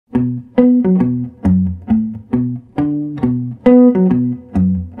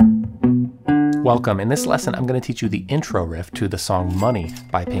Welcome. In this lesson, I'm going to teach you the intro riff to the song Money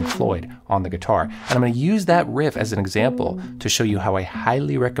by Pink Floyd on the guitar. And I'm going to use that riff as an example to show you how I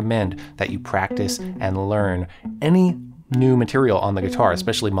highly recommend that you practice and learn any new material on the guitar,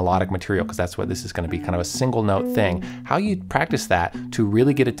 especially melodic material, because that's what this is going to be, kind of a single note thing. How you practice that to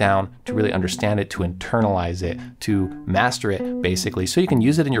really get it down, to really understand it, to internalize it, to master it, basically, so you can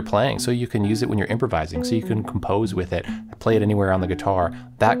use it in your playing, so you can use it when you're improvising, so you can compose with it, play it anywhere on the guitar,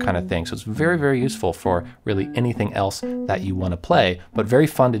 that kind of thing. So it's very, very useful for really anything else that you want to play, but very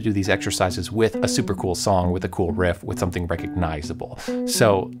fun to do these exercises with a super cool song, with a cool riff, with something recognizable.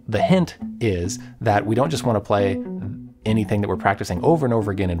 So the hint is that we don't just want to play anything that we're practicing over and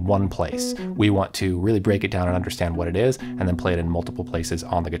over again in one place. We want to really break it down and understand what it is, and then play it in multiple places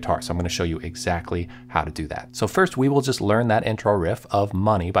on the guitar. So I'm going to show you exactly how to do that. So first, we will just learn that intro riff of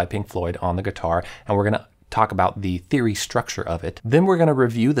Money by Pink Floyd on the guitar, and we're going to talk about the theory structure of it. Then we're going to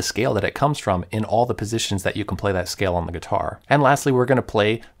review the scale that it comes from in all the positions that you can play that scale on the guitar. And lastly, we're going to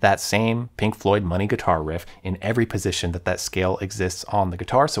play that same Pink Floyd Money guitar riff in every position that that scale exists on the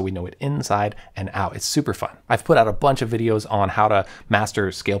guitar, so we know it inside and out. It's super fun. I've put out a bunch of videos on how to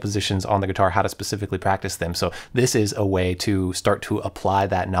master scale positions on the guitar, how to specifically practice them. So this is a way to start to apply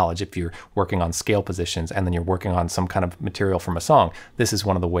that knowledge if you're working on scale positions and then you're working on some kind of material from a song. This is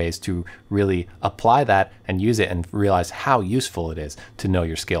one of the ways to really apply that and use it and realize how useful it is to know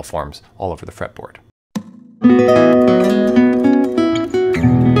your scale forms all over the fretboard.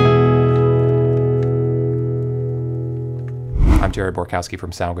 I'm Jared Borkowski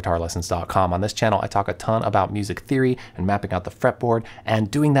from SoundGuitarLessons.com. On this channel, I talk a ton about music theory and mapping out the fretboard and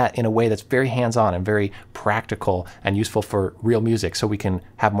doing that in a way that's very hands-on and very practical and useful for real music, so we can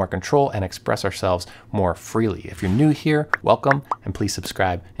have more control and express ourselves more freely. If you're new here, welcome, and please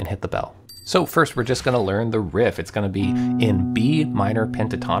subscribe and hit the bell. So first, we're just going to learn the riff. It's going to be in B Minor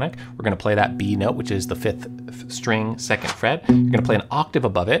Pentatonic. We're going to play that B note, which is the 5th string, 2nd fret. You're going to play an octave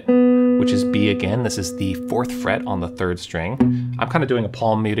above it, which is B again. This is the 4th fret on the 3rd string. I'm kind of doing a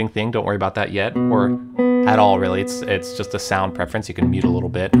palm muting thing. Don't worry about that yet, or at all, really. It's just a sound preference. You can mute a little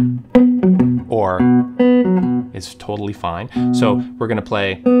bit, or it's totally fine. So we're going to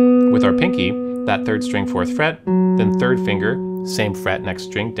play with our pinky, that 3rd string, 4th fret, then 3rd finger, same fret, next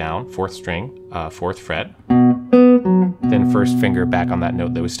string down, 4th string, 4th fret, then 1st finger back on that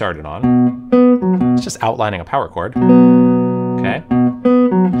note that we started on. It's just outlining a power chord, okay?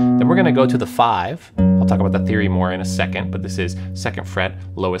 Then we're gonna go to the 5. I'll talk about the theory more in a second, but this is 2nd fret,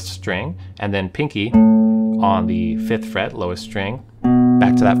 lowest string, and then pinky on the 5th fret, lowest string,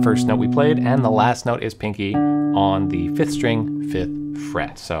 back to that 1st note we played, and the last note is pinky on the 5th string, 5th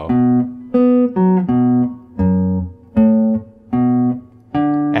fret. So,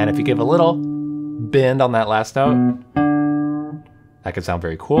 and if you give a little bend on that last note, that could sound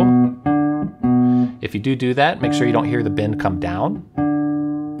very cool. If you do that, make sure you don't hear the bend come down.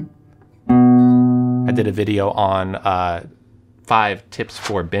 I did a video on 5 tips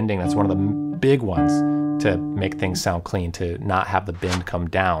for bending. That's one of the big ones to make things sound clean, to not have the bend come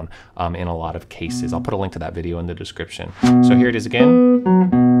down in a lot of cases. I'll put a link to that video in the description. So here it is again.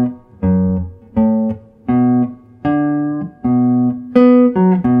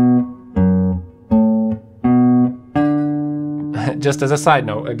 Just as a side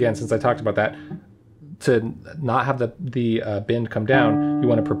note, again, since I talked about that, to not have the bend come down, you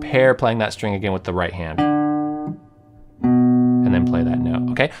want to prepare playing that string again with the right hand. And then play that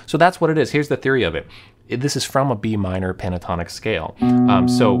note, okay? So that's what it is. Here's the theory of it. This is from a B minor pentatonic scale.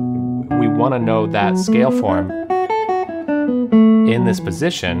 So we want to know that scale form in this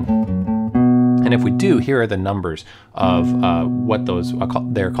position. And if we do, here are the numbers of what those are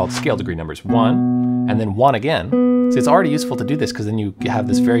called. They're called scale degree numbers. 1, and then 1 again. So it's already useful to do this because then you have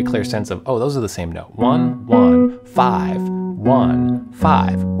this very clear sense of, oh, those are the same note. 1, 1, 5, 1,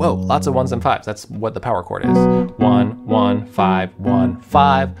 5. Whoa, lots of 1s and 5s. That's what the power chord is. 1, 1, 5, 1,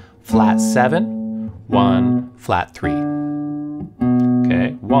 5, flat 7, 1, flat 3.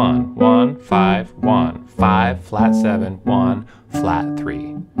 Okay, 1, 1, 5, 1, 5, flat 7, 1, flat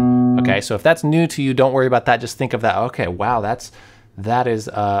 3. Okay, so if that's new to you, don't worry about that. Just think of that. Okay, wow, that is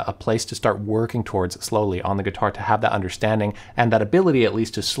a place to start working towards slowly on the guitar, to have that understanding and that ability at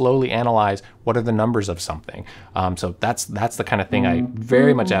least to slowly analyze what are the numbers of something. So that's the kind of thing I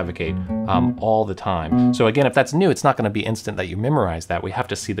very much advocate all the time. So again, if that's new, it's not going to be instant that you memorize that. We have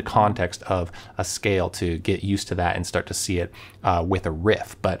to see the context of a scale to get used to that and start to see it with a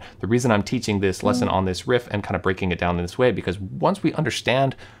riff. But the reason I'm teaching this lesson on this riff and kind of breaking it down in this way, because once we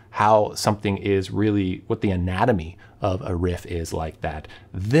understand how something is really, what the anatomy of a riff is like that.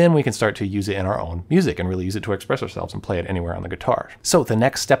 Then we can start to use it in our own music and really use it to express ourselves and play it anywhere on the guitar. So the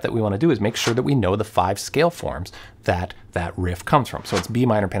next step that we want to do is make sure that we know the 5 scale forms that that riff comes from. So it's B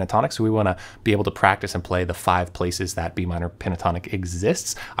minor pentatonic, so we want to be able to practice and play the 5 places that B minor pentatonic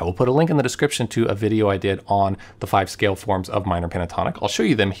exists. I will put a link in the description to a video I did on the 5 scale forms of minor pentatonic. I'll show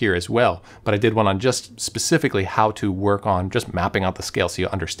you them here as well, but I did one on just specifically how to work on just mapping out the scale so you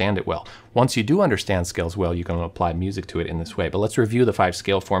understand it well. Once you do understand scales well, you can apply music to it in this way. But let's review the 5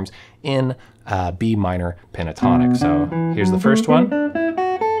 scale forms in B minor pentatonic. So here's the first one.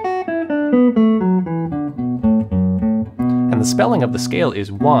 And the spelling of the scale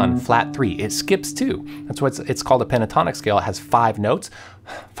is 1, flat 3. It skips 2. That's why it's called a pentatonic scale. It has 5 notes.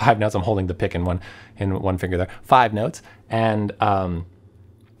 5 notes. I'm holding the pick in one finger there. 5 notes. And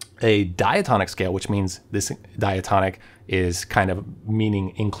a diatonic scale, which means this diatonic is kind of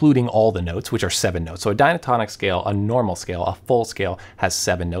meaning including all the notes, which are 7 notes. So a diatonic scale, a normal scale, a full scale has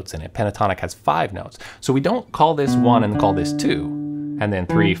 7 notes in it. Pentatonic has 5 notes. So we don't call this 1 and call this 2. And then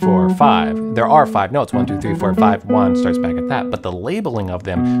 3, 4, 5. There are 5 notes, 1, 2, 3, 4, 5. 1 starts back at that, but the labeling of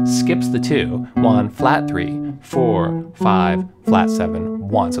them skips the 2. 1, flat 3, 4, 5, flat 7,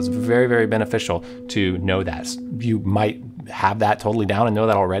 1. So it's very, very beneficial to know that. You might have that totally down and know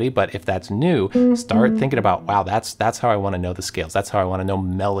that already, but if that's new, start thinking about, wow, that's how I want to know the scales. That's how I want to know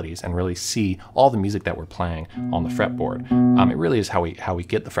melodies and really see all the music that we're playing on the fretboard. It really is how we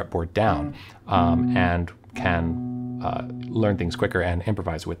get the fretboard down and can learn things quicker and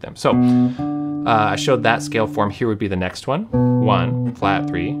improvise with them. So I showed that scale form. Here would be the next one. 1, flat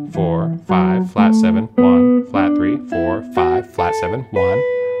 3, 4, 5, flat 7, 1, flat 3, 4, 5, flat 7, 1,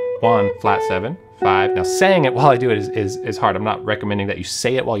 1, flat 7, 5. Now saying it while I do it is hard. I'm not recommending that you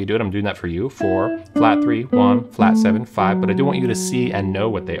say it while you do it. I'm doing that for you. 4, flat 3, 1, flat 7, 5. But I do want you to see and know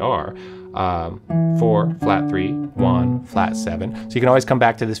what they are. 4, flat 3, 1, flat 7. So you can always come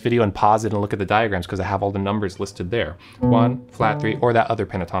back to this video and pause it and look at the diagrams because I have all the numbers listed there. 1, flat 3, or that other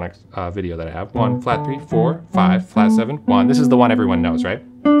pentatonic video that I have. 1, flat 3, 4, 5, flat 7, 1. This is the one everyone knows, right?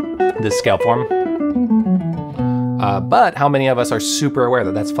 This scale form. But how many of us are super aware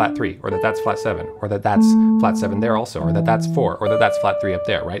that that's flat 3, or that that's flat 7, or that that's flat 7 there also, or that that's 4, or that that's flat 3 up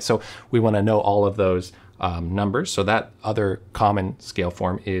there, right? So we want to know all of those numbers. So that other common scale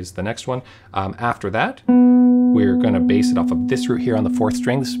form is the next one. After that, we're going to base it off of this root here on the 4th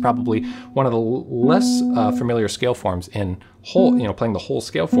string. This is probably one of the less familiar scale forms in playing the whole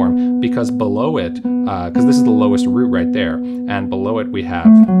scale form, because below it, because this is the lowest root right there, and below it we have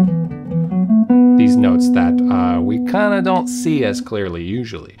these notes that we kind of don't see as clearly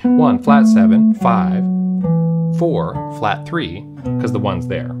usually. 1, flat 7, 5, 4, flat 3, because the 1's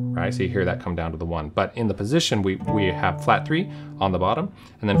there, right? So you hear that come down to the 1. But in the position, we have flat 3 on the bottom,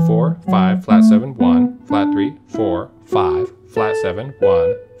 and then 4, 5, flat 7, 1, flat 3, 4, 5, flat 7,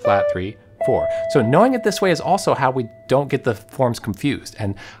 1, flat 3, 4. So knowing it this way is also how we don't get the forms confused.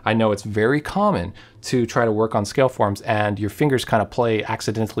 And I know it's very common to try to work on scale forms and your fingers kind of play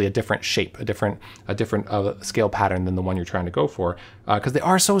accidentally a different shape, a different scale pattern than the one you're trying to go for, because they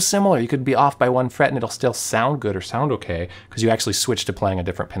are so similar. You could be off by 1 fret and it'll still sound good or sound okay because you actually switch to playing a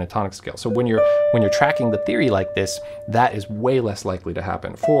different pentatonic scale. So when you're tracking the theory like this, that is way less likely to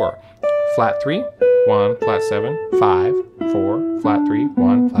happen. 4, flat 3, 1, flat 7, 5, 4, flat 3,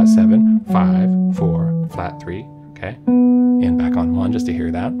 1, flat 7, 5, 4, flat 3. Okay, and back on 1 just to hear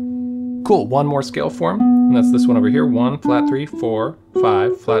that. Cool, one more scale form, and that's this one over here. 1, flat 3, 4,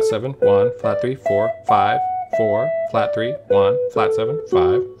 5, flat 7, 1, flat 3, 4, 5, 4, flat 3, 1, flat 7,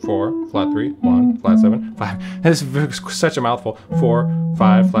 5, 4, flat 3, 1, flat 7, 5. This is such a mouthful. 4,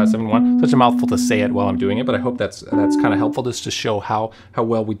 5, flat 7, 1. Such a mouthful to say it while I'm doing it, but I hope that's kind of helpful just to show how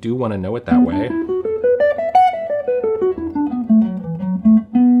well we do want to know it that way.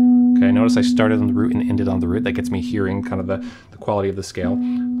 Okay, notice I started on the root and ended on the root. That gets me hearing kind of the quality of the scale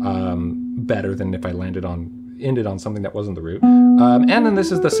better than if I ended on something that wasn't the root. And then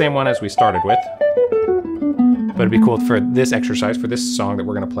this is the same one as we started with. But it'd be cool for this exercise, for this song that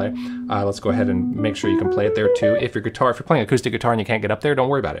we're going to play. Let's go ahead and make sure you can play it there too. If you're playing acoustic guitar and you can't get up there, don't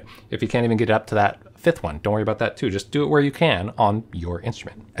worry about it. If you can't even get up to that 5th one, don't worry about that too. Just do it where you can on your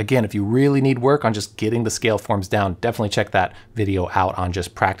instrument. Again, if you really need work on just getting the scale forms down, definitely check that video out on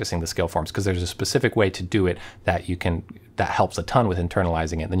just practicing the scale forms, because there's a specific way to do it that helps a ton with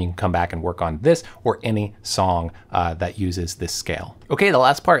internalizing it. Then you can come back and work on this or any song that uses this scale. Okay, the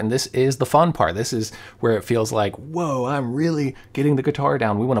last part, and this is the fun part. This is where it feels like, whoa, I'm really getting the guitar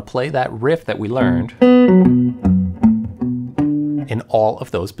down. We want to play that riff that we learned in all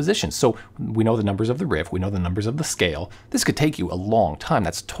of those positions. So we know the numbers of the riff, we know the numbers of the scale. This could take you a long time.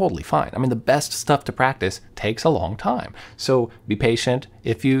 That's totally fine. I mean, the best stuff to practice takes a long time. So be patient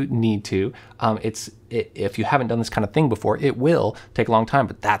if you need to. If you haven't done this kind of thing before, it will take a long time,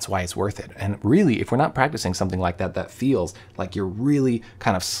 but that's why it's worth it. And really, if we're not practicing something like that, that feels like you're really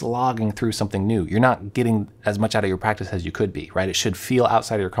kind of slogging through something new, you're not getting as much out of your practice as you could be, right? It should feel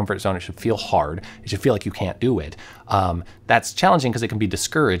outside of your comfort zone. It should feel hard. It should feel like you can't do it. That's challenging because it can be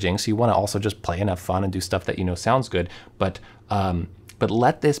discouraging. So you want to also just play and have fun and do stuff that you know sounds good. But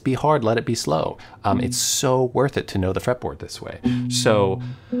let this be hard, let it be slow. It's so worth it to know the fretboard this way. So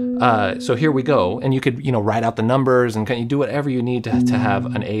here we go. And you could, write out the numbers and you do whatever you need to have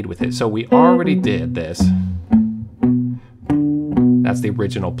an aid with it. So we already did this. That's the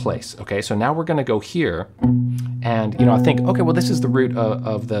original place. Okay, so now we're gonna go here and, I think, okay, well, this is the root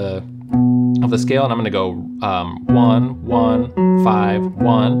of the scale, and I'm going to go 1, 1, 5,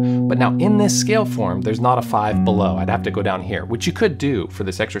 1. But now in this scale form, there's not a 5 below. I'd have to go down here, which you could do for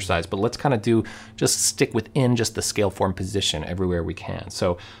this exercise, but let's kind of just stick within just the scale form position everywhere we can.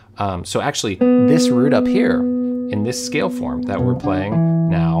 So actually, this root up here in this scale form that we're playing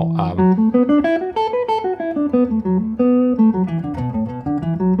now,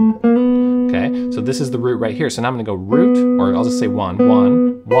 okay, so this is the root right here. So now I'm going to go root, or I'll just say 1,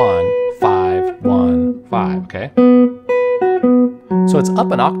 1, 1, 5, 1, 5, okay? So it's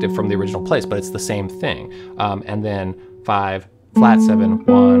up an octave from the original place, but it's the same thing. And then 5, flat 7,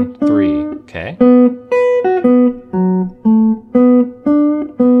 1, 3, okay?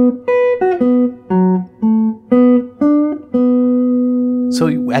 So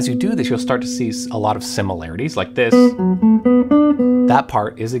as you do this, you'll start to see a lot of similarities like this. That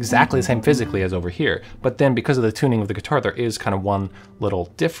part is exactly the same physically as over here. But then because of the tuning of the guitar, there is kind of one little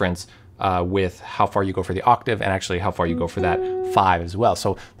difference with how far you go for the octave and actually how far you go for that 5 as well.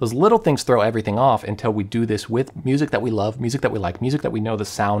 So those little things throw everything off until we do this with music that we love, music that we like, music that we know the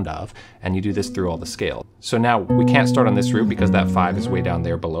sound of, and you do this through all the scales. So now we can't start on this root because that 5 is way down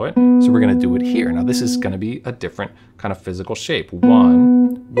there below it. So we're gonna do it here. Now this is gonna be a different kind of physical shape.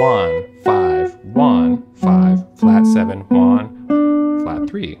 1, 1, 5, 1, 5, flat 7, 1, flat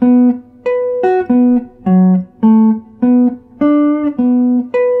 3.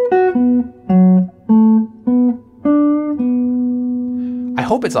 I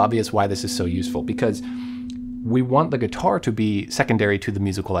hope it's obvious why this is so useful, because we want the guitar to be secondary to the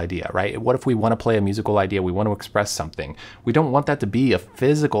musical idea, right? What if we want to play a musical idea, we want to express something? We don't want that to be a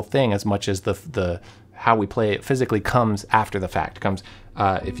physical thing as much as the how we play it physically comes after the fact. Comes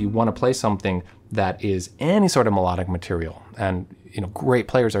if you want to play something that is any sort of melodic material, and great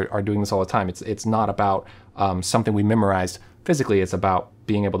players are doing this all the time. It's not about something we memorized physically. It's about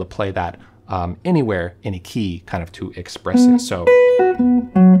being able to play that anywhere, any key, kind of to express it. So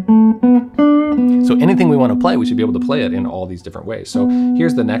anything we want to play, we should be able to play it in all these different ways. So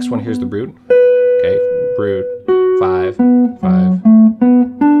here's the next one. Here's the root. Okay, root, 5, 5.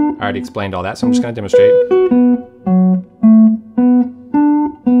 I already explained all that, so I'm just going to demonstrate.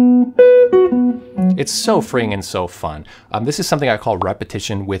 It's so freeing and so fun. This is something I call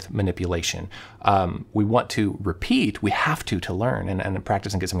repetition with manipulation. We want to repeat, we have to learn and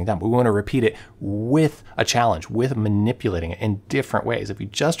practice and get something done, but we want to repeat it with a challenge, with manipulating it in different ways. If you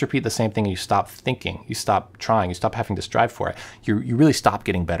just repeat the same thing and you stop thinking, you stop trying, you stop having to strive for it, you really stop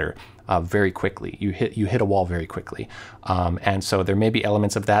getting better very quickly. You hit a wall very quickly. And so there may be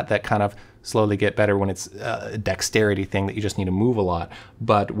elements of that kind of slowly get better when it's a dexterity thing that you just need to move a lot.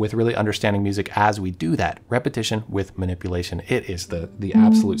 But with really understanding music as we do that, repetition with manipulation, it is the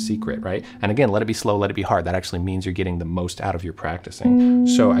absolute secret, right? And again, let it be slow, let it be hard. That actually means you're getting the most out of your practicing.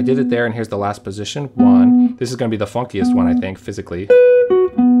 So I did it there, and here's the last position. 1. This is going to be the funkiest one, I think, physically,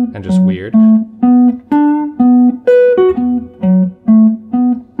 and just weird.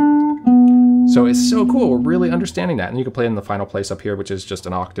 So it's so cool, we're really understanding that. And you can play it in the final place up here, which is just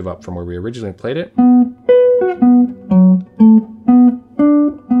an octave up from where we originally played it.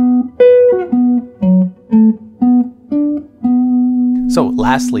 So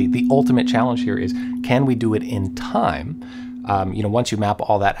lastly, the ultimate challenge here is, can we do it in time? Once you map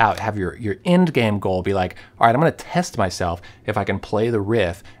all that out, have your end game goal be like, all right, I'm going to test myself if I can play the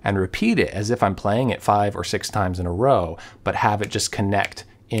riff and repeat it as if I'm playing it 5 or 6 times in a row, but have it just connect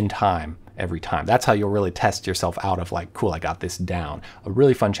in time every time. That's how you'll really test yourself out of like, cool, I got this down. A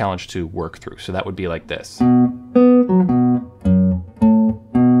really fun challenge to work through. So that would be like this.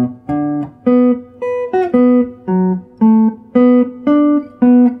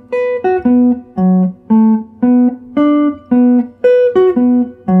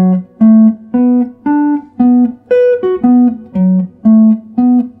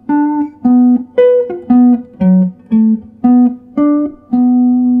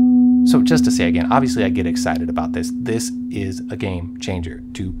 obviously I get excited about this. This is a game changer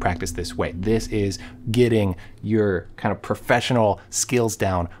to practice this way. This is getting your kind of professional skills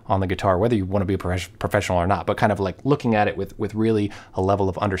down on the guitar, whether you want to be a professional or not, but kind of like looking at it with really a level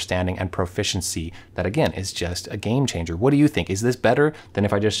of understanding and proficiency that, again, is just a game changer. What do you think? Is this better than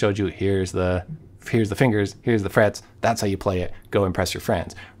if I just showed you, here's the fingers, here's the frets, that's how you play it, go impress your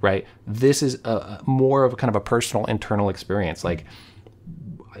friends, right? This is more of a kind of a personal internal experience. Like,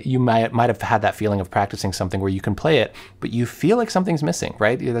 you might have had that feeling of practicing something where you can play it, but you feel like something's missing,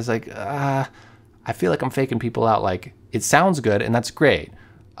 right? There's like, I feel like I'm faking people out. Like, it sounds good and that's great,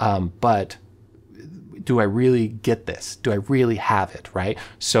 but do I really get this? Do I really have it, right?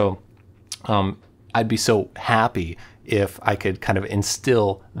 So I'd be so happy if I could kind of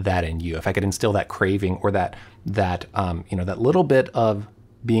instill that in you, if I could instill that craving or that little bit of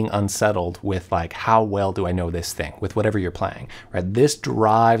being unsettled with, like, how well do I know this thing with whatever you're playing, right? This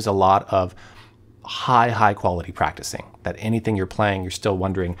drives a lot of high quality practicing, that anything you're playing, you're still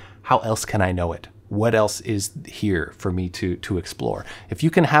wondering, how else can I know it? What else is here for me to explore? If you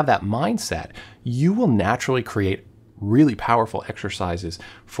can have that mindset, you will naturally create really powerful exercises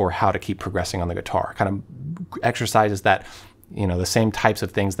for how to keep progressing on the guitar, kind of exercises that, the same types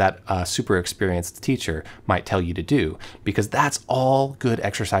of things that a super experienced teacher might tell you to do, because that's all good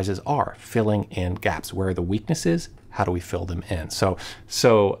exercises are, filling in gaps. Where are the weaknesses? How do we fill them in? So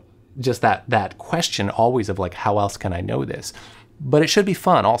just that question always of, like, how else can I know this? But it should be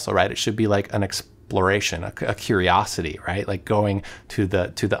fun also, right? It should be like an exploration, a curiosity, right? Like going to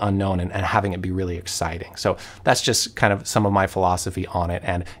the unknown and having it be really exciting. So that's just kind of some of my philosophy on it.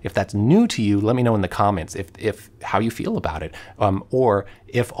 And if that's new to you, let me know in the comments if how you feel about it. Or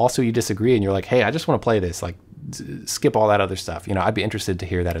if also you disagree and you're like, hey, I just want to play this, like, skip all that other stuff. I'd be interested to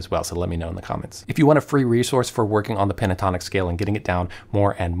hear that as well. So let me know in the comments. If you want a free resource for working on the pentatonic scale and getting it down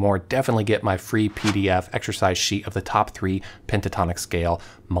more and more, definitely get my free PDF exercise sheet of the top 3 pentatonic scale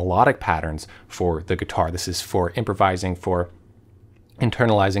melodic patterns for the guitar. This is for improvising, for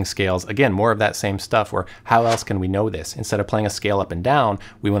internalizing scales. Again, more of that same stuff where how else can we know this? Instead of playing a scale up and down,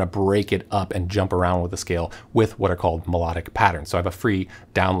 we want to break it up and jump around with the scale with what are called melodic patterns. So I have a free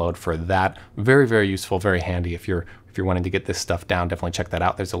download for that. Very, very useful, very handy. If you're wanting to get this stuff down, definitely check that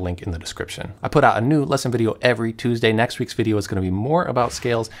out. There's a link in the description. I put out a new lesson video every Tuesday. Next week's video is going to be more about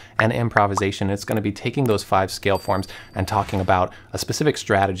scales and improvisation. It's going to be taking those 5 scale forms and talking about a specific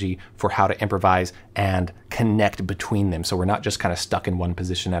strategy for how to improvise and connect between them. So we're not just kind of stuck in one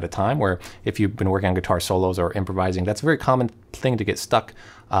position at a time, where if you've been working on guitar solos or improvising, that's a very common thing to get stuck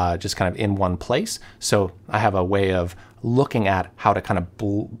just kind of in one place. So I have a way of looking at how to kind of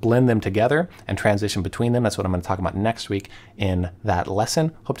blend them together and transition between them. That's what I'm going to talk about next week in that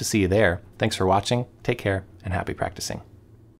lesson. Hope to see you there. Thanks for watching. Take care and happy practicing.